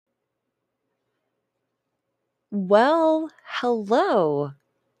Well, hello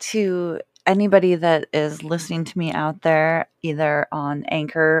to anybody that is listening to me out there, either on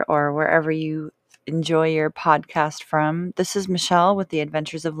Anchor or wherever you enjoy your podcast from. This is Michelle with the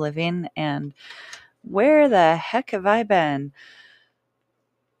Adventures of Living, and where the heck have I been?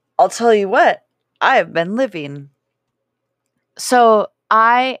 I'll tell you what, I have been living. So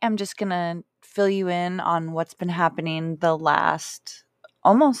I am just going to fill you in on what's been happening the last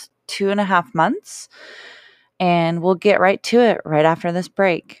almost 2.5 months. And we'll get right to it right after this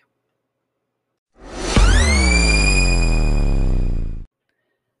break.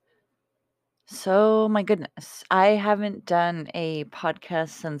 So, my goodness, I haven't done a podcast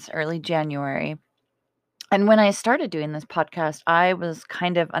since early January. And when I started doing this podcast, I was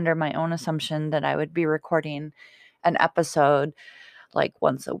kind of under my own assumption that I would be recording an episode like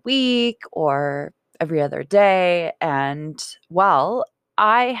once a week or every other day. And well,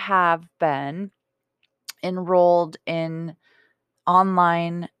 I have been enrolled in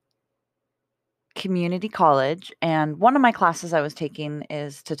online community college, and one of my classes I was taking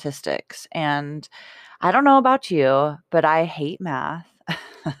is statistics. And I don't know about you, but I hate math.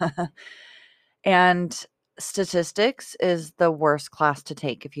 And statistics is the worst class to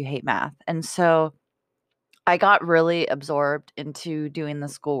take if you hate math. And so I got really absorbed into doing the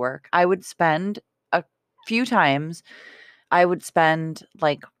schoolwork. I would spend a few times, I would spend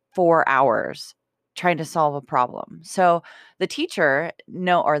like 4 hours trying to solve a problem. So the teacher,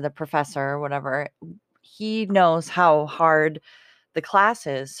 or the professor, whatever, he knows how hard the class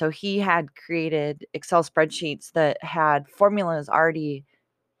is. So he had created Excel spreadsheets that had formulas already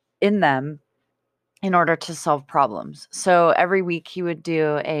in them in order to solve problems. So every week he would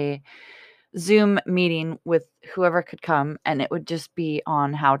do a Zoom meeting with whoever could come, and it would just be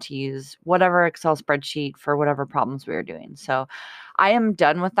on how to use whatever Excel spreadsheet for whatever problems we were doing. So I am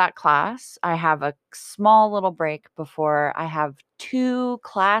done with that class. I have a small little break before I have 2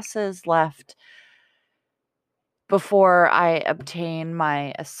 classes left before I obtain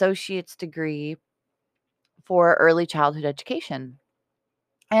my associate's degree for early childhood education.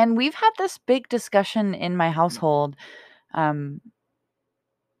 And we've had this big discussion in my household. Um,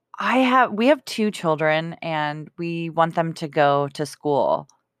 we have 2 children, and we want them to go to school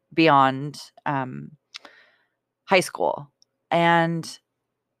beyond high school. And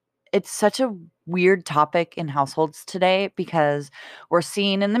it's such a weird topic in households today because we're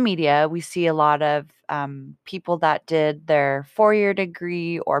seeing in the media, we see a lot of people that did their 4-year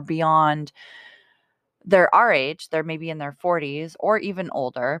degree or beyond. They're our age, they're maybe in their 40s or even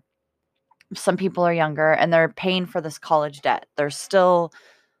older. Some people are younger, and they're paying for this college debt. They're still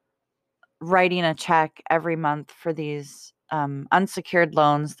writing a check every month for these unsecured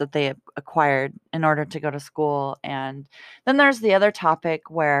loans that they acquired in order to go to school. And then there's the other topic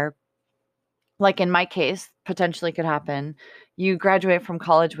where, like in my case, potentially could happen. You graduate from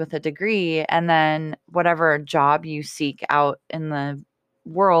college with a degree, and then whatever job you seek out in the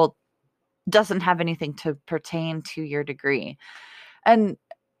world doesn't have anything to pertain to your degree. And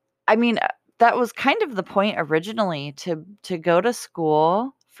I mean, that was kind of the point originally, to go to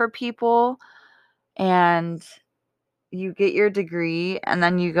school for people, and you get your degree, and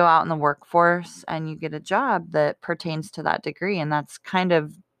then you go out in the workforce and you get a job that pertains to that degree. And that's kind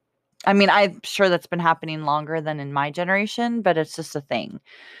of, I mean, I'm sure that's been happening longer than in my generation, but it's just a thing.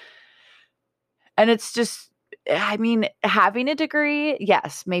 And it's just, I mean, having a degree,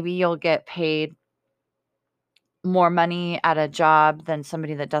 yes, maybe you'll get paid more money at a job than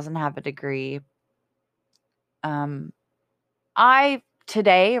somebody that doesn't have a degree.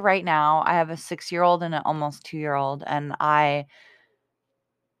 Right now, I have a 6-year-old and an almost 2-year-old, and I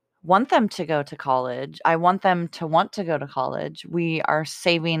want them to go to college. I want them to want to go to college. We are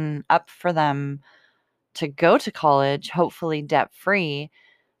saving up for them to go to college, hopefully debt free.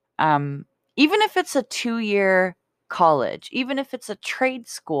 Um, Even if it's a 2-year college, even if it's a trade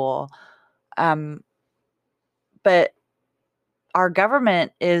school, um, but our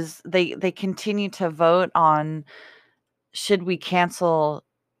government they continue to vote on, should we cancel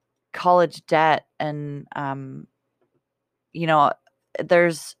college debt. And you know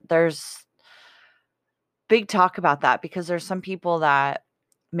there's big talk about that, because there's some people that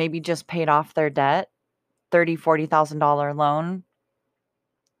maybe just paid off their debt, $30,000-$40,000 loan,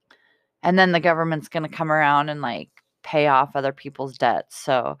 and then the government's going to come around and like pay off other people's debts.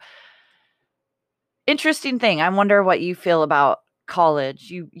 So interesting thing. I wonder what you feel about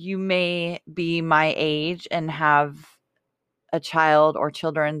college. You may be my age and have a child or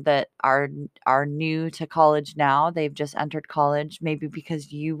children that are new to college now. They've just entered college, maybe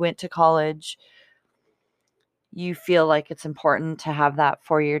because you went to college you feel like it's important to have that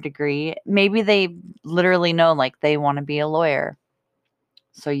 4-year degree. Maybe they literally know like they want to be a lawyer.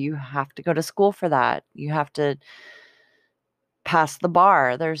 So you have to go to school for that. You have to pass the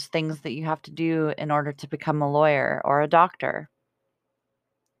bar. There's things that you have to do in order to become a lawyer or a doctor.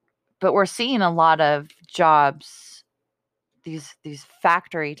 But we're seeing a lot of jobs, these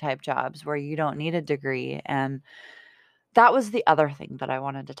factory type jobs where you don't need a degree, and that was the other thing that I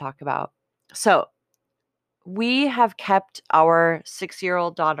wanted to talk about. So, we have kept our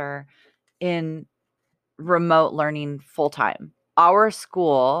 6-year-old daughter in remote learning full time. Our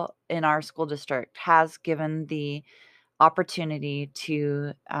school in our school district has given the opportunity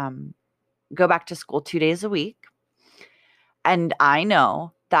to go back to school 2 days a week. And I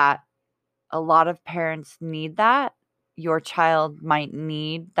know that a lot of parents need that. Your child might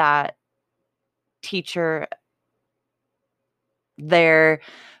need that teacher there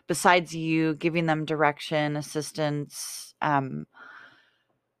besides you giving them direction, assistance.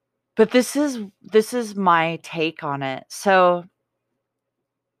 But this is my take on it. So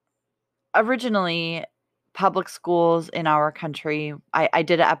originally, public schools in our country, I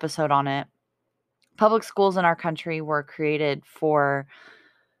did an episode on it. Public schools in our country were created for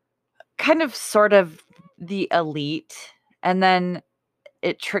kind of sort of the elite, and then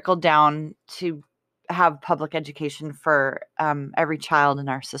it trickled down to have public education for every child in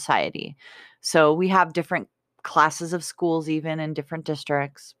our society. So we have different classes of schools, even in different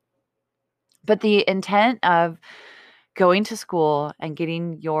districts. But the intent of going to school and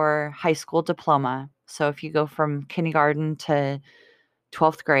getting your high school diploma, so if you go from kindergarten to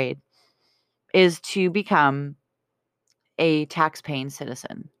 12th grade, is to become a tax-paying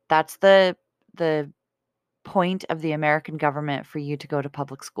citizen. That's the point of the American government for you to go to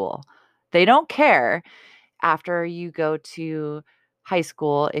public school. They don't care after you go to high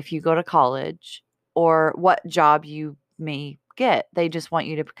school, if you go to college, or what job you may get. They just want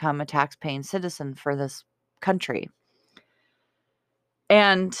you to become a tax-paying citizen for this country.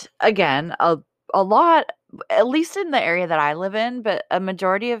 And again, a lot, at least in the area that I live in, but a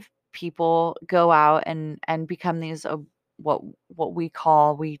majority of people go out and become these what we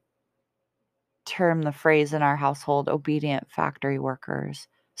term the phrase in our household obedient factory workers.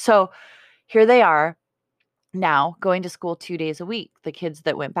 So here they are now going to school 2 days a week, the kids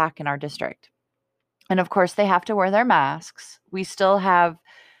that went back in our district. And of course, they have to wear their masks. We still have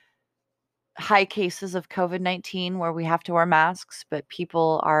high cases of COVID-19 where we have to wear masks, but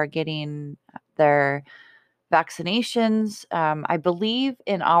people are getting their vaccinations. I believe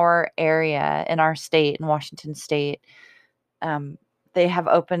in our area, in our state, in Washington state, they have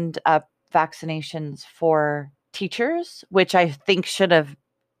opened up vaccinations for teachers, which I think should have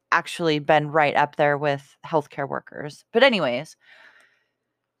actually been right up there with healthcare workers. But anyways,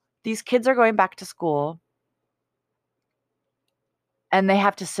 these kids are going back to school and they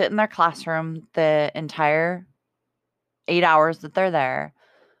have to sit in their classroom the entire 8 hours that they're there.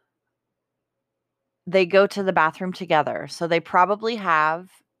 They go to the bathroom together. So they probably have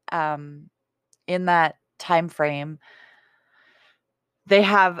in that time frame, they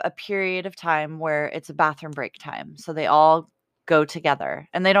have a period of time where it's a bathroom break time. So they all go together,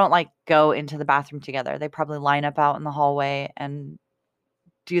 and they don't like go into the bathroom together. They probably line up out in the hallway and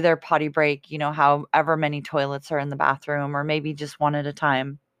do their potty break, however many toilets are in the bathroom, or maybe just one at a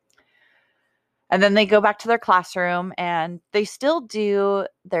time. And then they go back to their classroom and they still do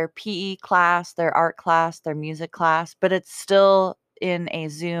their PE class, their art class, their music class, but it's still in a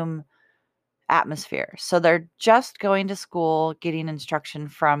Zoom atmosphere. So they're just going to school, getting instruction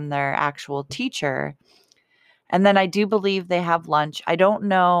from their actual teacher. And then I do believe they have lunch. I don't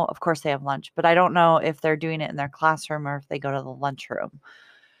know. Of course, they have lunch, but I don't know if they're doing it in their classroom or if they go to the lunchroom.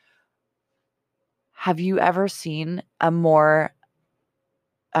 Have you ever seen a more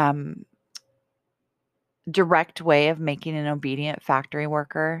direct way of making an obedient factory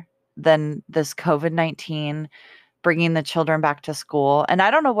worker than this COVID-19 bringing the children back to school? And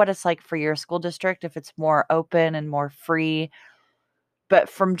I don't know what it's like for your school district, if it's more open and more free, but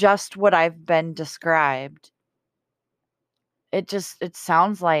from just what I've been described, it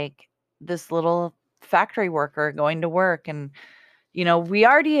sounds like this little factory worker going to work. And we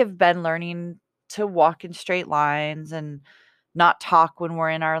already have been learning to walk in straight lines and not talk when we're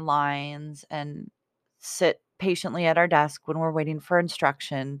in our lines and sit patiently at our desk when we're waiting for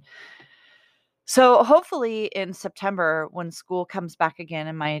instruction. So hopefully in September, when school comes back again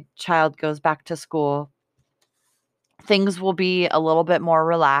and my child goes back to school, things will be a little bit more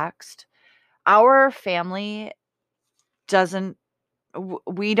relaxed. Our family doesn't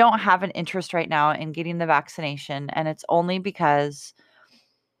we don't have an interest right now in getting the vaccination, and it's only because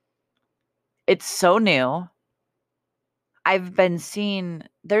it's so new. I've been seeing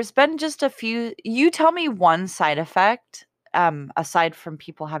there's been just a few. You tell me one side effect, aside from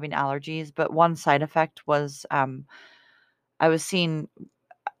people having allergies, but one side effect was, I was seeing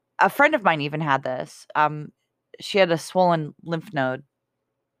a friend of mine even had this. She had a swollen lymph node,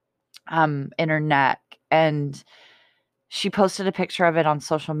 in her neck, and she posted a picture of it on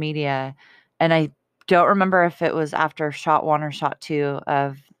social media, and I don't remember if it was after shot 1 or shot 2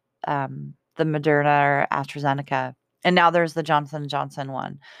 of, the Moderna or AstraZeneca, and now there's the Johnson& Johnson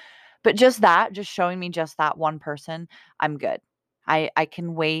one. But just showing me just that one person, I'm good. I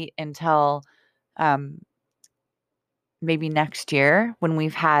can wait until, um, maybe next year when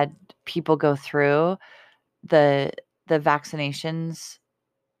we've had people go through the vaccinations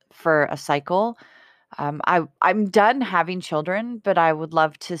for a cycle. I'm done having children, but I would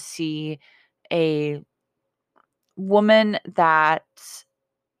love to see a woman that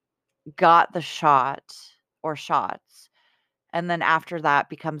got the shot or shots, and then after that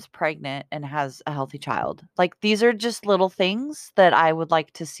becomes pregnant and has a healthy child. Like, these are just little things that I would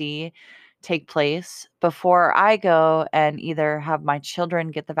like to see take place before I go and either have my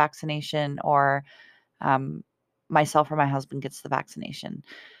children get the vaccination or, um, myself or my husband gets the vaccination.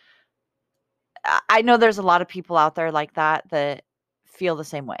 I know there's a lot of people out there like that that feel the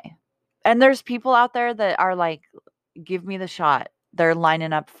same way. And there's people out there that are like, "Give me the shot." They're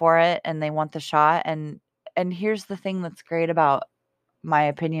lining up for it and they want the shot, and here's the thing that's great about my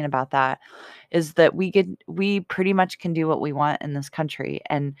opinion about that is that we pretty much can do what we want in this country,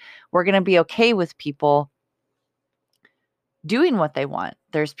 and we're gonna be okay with people doing what they want.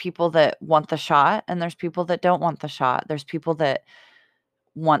 There's people that want the shot and there's people that don't want the shot. There's people that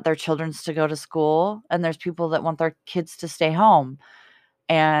want their childrens to go to school and there's people that want their kids to stay home.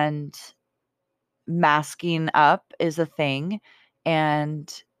 And masking up is a thing.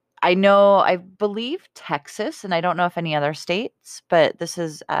 And I believe Texas, and I don't know if any other states, but this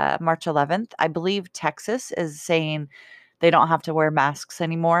is March 11th. I believe Texas is saying they don't have to wear masks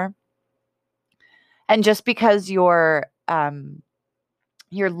anymore. And just because your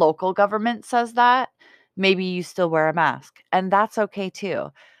local government says that, maybe you still wear a mask, and that's okay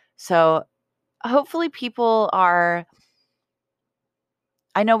too. So hopefully people are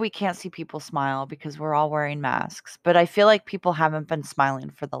I know we can't see people smile because we're all wearing masks, but I feel like people haven't been smiling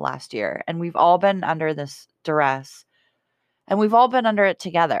for the last year, and we've all been under this duress, and we've all been under it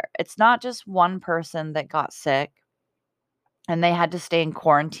together. It's not just one person that got sick and they had to stay in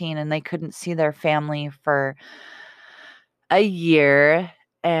quarantine and they couldn't see their family for a year,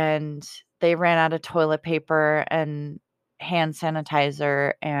 and they ran out of toilet paper and hand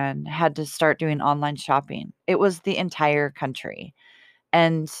sanitizer and had to start doing online shopping. It was the entire country.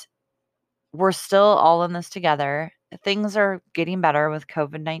 And we're still all in this together. Things are getting better with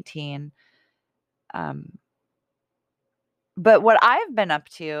COVID-19. Um, but what I've been up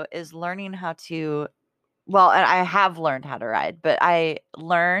to is learning how to, well, and I have learned how to ride, but I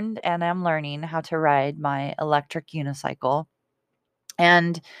learned and am learning how to ride my electric unicycle.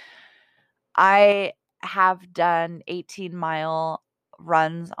 And I have done 18-mile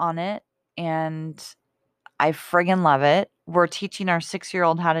runs on it, and I friggin' love it. We're teaching our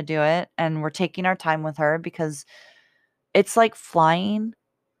 6-year-old how to do it, and we're taking our time with her because it's like flying.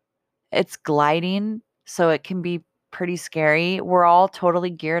 It's gliding, so it can be pretty scary. We're all totally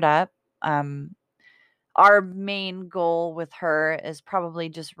geared up. Um, our main goal with her is probably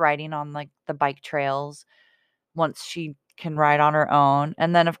just riding on, like, the bike trails once she can ride on her own,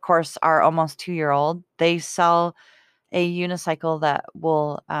 and then, of course, our almost 2-year-old, they sell a unicycle that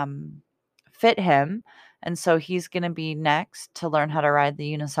will, fit him, and so he's gonna be next to learn how to ride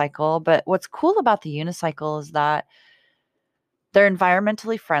the unicycle. But what's cool about the unicycle is that they're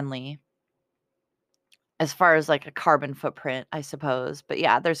environmentally friendly. As far as, like, a carbon footprint, I suppose, but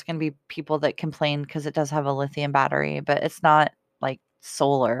yeah, there's gonna be people that complain because it does have a lithium battery, but it's not, like,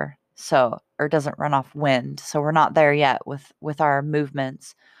 solar, so or doesn't run off wind, so we're not there yet with our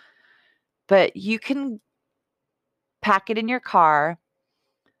movements. But you can pack it in your car,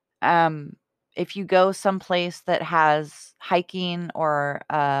 um, if you go someplace that has hiking or,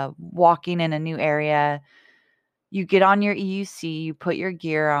 walking in a new area, you get on your EUC, you put your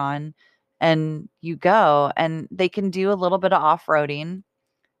gear on, and you go, and they can do a little bit of off-roading.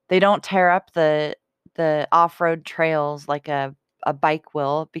 They don't tear up the off-road trails like a bike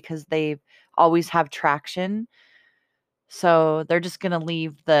will because they always have traction. So they're just gonna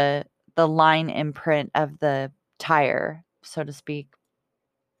leave the line imprint of the tire, so to speak.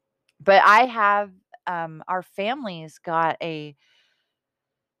 But I have, our family's got a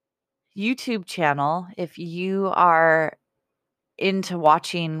YouTube channel. If you are into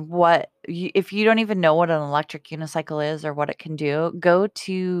watching what if you don't even know what an electric unicycle is or what it can do, go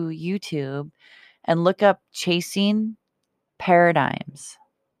to YouTube and look up Chasing Paradigms.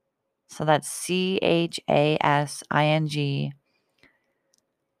 So that's CHASING.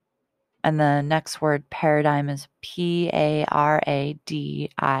 And the next word, paradigm, is PARADIGMS.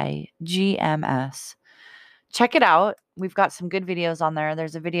 Check it out. We've got some good videos on there.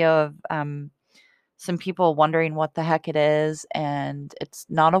 There's a video of some people wondering what the heck it is, and it's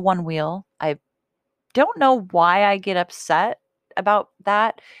not a one wheel. I don't know why I get upset about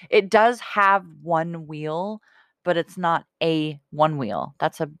that. It does have one wheel, but it's not a one wheel.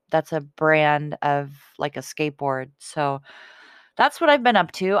 That's a brand of like a skateboard. So that's what I've been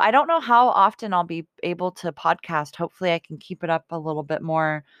up to. I don't know how often I'll be able to podcast. Hopefully I can keep it up a little bit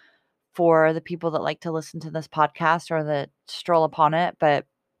more for the people that like to listen to this podcast or that stroll upon it. But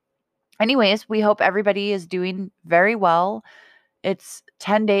anyways, we hope everybody is doing very well. It's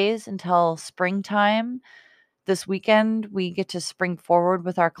 10 days until springtime. This weekend, we get to spring forward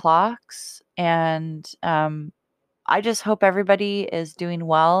with our clocks. And I just hope everybody is doing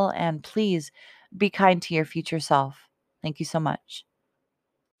well. And please be kind to your future self. Thank you so much.